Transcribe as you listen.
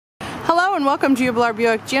Hello and welcome to Uebelhor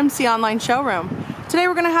Buick GMC online showroom. Today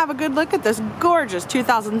we're going to have a good look at this gorgeous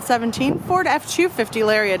 2017 Ford F-250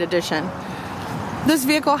 Lariat Edition. This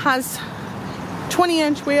vehicle has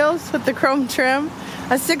 20-inch wheels with the chrome trim,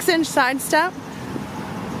 a 6-inch side step,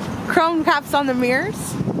 chrome caps on the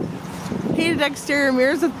mirrors, heated exterior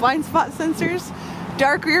mirrors with blind spot sensors,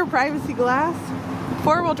 dark rear privacy glass,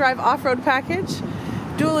 4-wheel drive off-road package,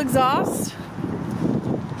 dual exhaust,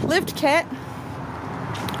 lift kit.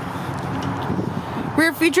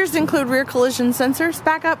 Rear features include rear collision sensors,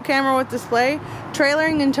 backup camera with display,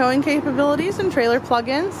 trailering and towing capabilities, and trailer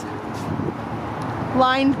plug-ins,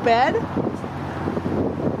 lined bed,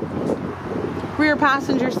 rear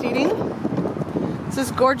passenger seating. It's this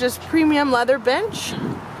gorgeous premium leather bench.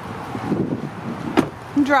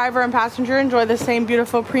 Driver and passenger enjoy the same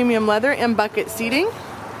beautiful premium leather and bucket seating.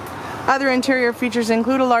 Other interior features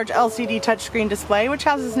include a large LCD touchscreen display which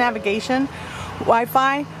houses navigation,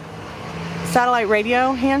 Wi-Fi, satellite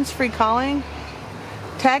radio, hands-free calling,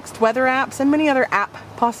 text, weather apps, and many other app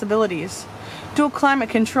possibilities. Dual climate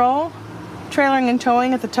control, trailering and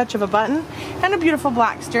towing at the touch of a button, and a beautiful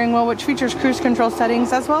black steering wheel which features cruise control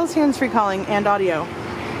settings as well as hands-free calling and audio.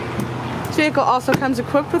 This vehicle also comes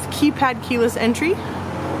equipped with keypad keyless entry.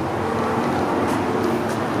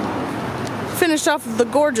 Finished off with the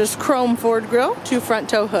gorgeous chrome Ford grille, 2 front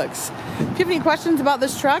tow hooks. If you have any questions about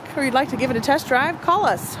this truck or you'd like to give it a test drive, call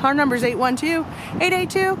us. Our number is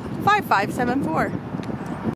 812-882-5574.